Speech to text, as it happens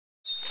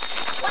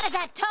is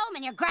that tome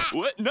in your grasp?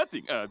 What?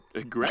 Nothing.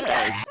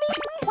 Grass.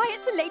 Why,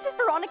 it's the latest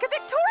Veronica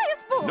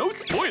Victorious book. No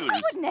spoilers.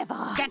 I would never.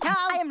 Gatal.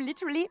 I am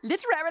literarily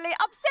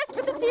obsessed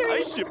with the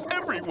series. I ship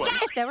everyone.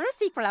 If there were a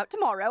sequel out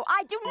tomorrow,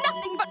 I'd do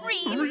nothing but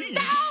read.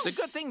 It's a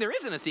good thing there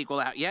isn't a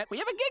sequel out yet. We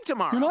have a gig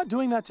tomorrow. You're not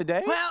doing that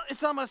today? Well,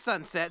 it's almost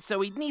sunset, so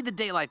we'd need the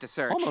daylight to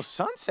search. Almost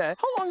sunset?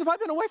 How long have I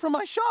been away from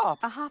my shop?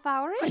 A half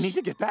hour-ish? I need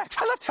to get back.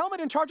 I left Helmet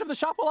in charge of the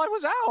shop while I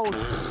was out.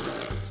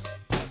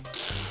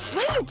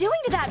 What are you doing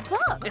to that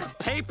book? It's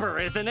paper,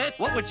 isn't it?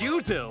 What would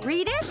you do?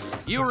 Read it?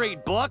 You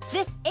read books?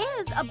 This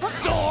is a book.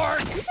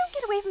 Sword! You don't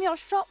get away from your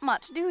shop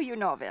much, do you,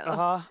 Norville?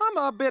 I'm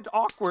a bit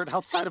awkward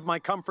outside of my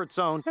comfort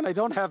zone, and I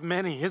don't have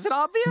many. Is it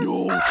obvious?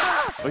 No.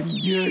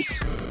 Yes.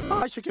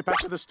 I should get back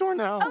to the store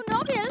now. Oh,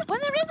 Norville,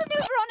 when there is a new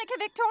Veronica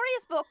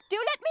Victorious book, do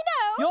let me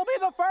know. You'll be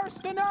the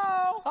first to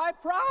know. I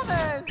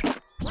promise.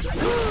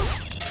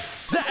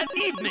 That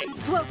evening!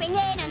 Swooping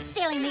in and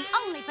stealing the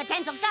only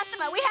potential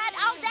customer we had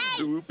all day.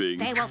 Swooping.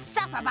 They will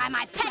suffer by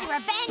my petty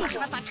revenge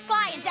for such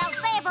clientele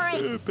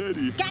thievery.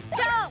 Petty.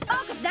 Gato,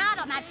 focus not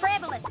on that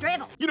frivolous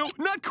drivel. You know,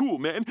 not cool,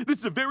 man. This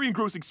is a very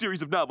engrossing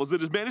series of novels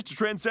that has managed to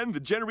transcend the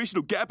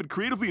generational gap and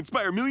creatively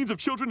inspire millions of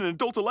children and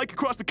adults alike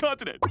across the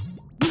continent.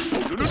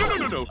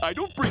 No. I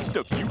don't bring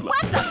stuff you like.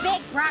 What's this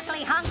big broccoli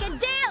honkin'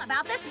 deal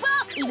about this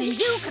book? Even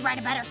you could write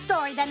a better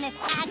story than this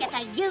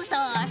Agatha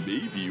Youthor.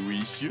 Maybe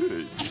we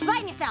should.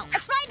 Explain yourself.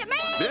 Explain to me.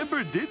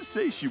 Vambre did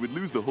say she would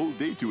lose the whole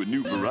day to a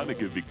new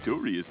Veronica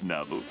Victorious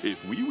novel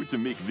if we were to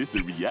make this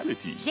a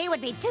reality. She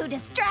would be too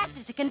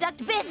distracted to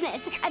conduct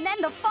business, and then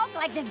the folk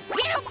like this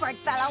Buford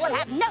fellow would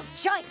have no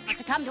choice but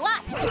to come to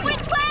us.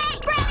 Which way?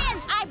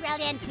 Brilliant! I'm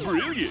brilliant.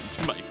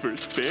 Brilliant! My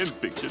first fan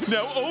fiction.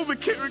 Now all the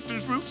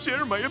characters will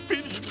share my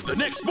opinion. The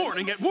next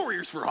morning at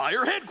Warriors for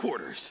Hire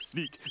headquarters.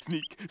 Sneak,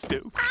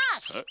 stealth.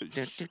 Hush!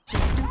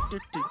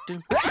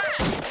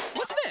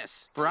 What's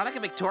this? Veronica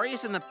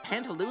Victorious and the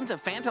Pantaloons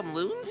of Phantom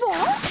Loons?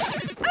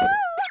 What? Oh,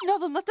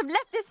 Norville must have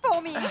left this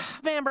for me.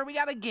 Vambre, we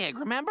got a gig,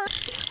 remember?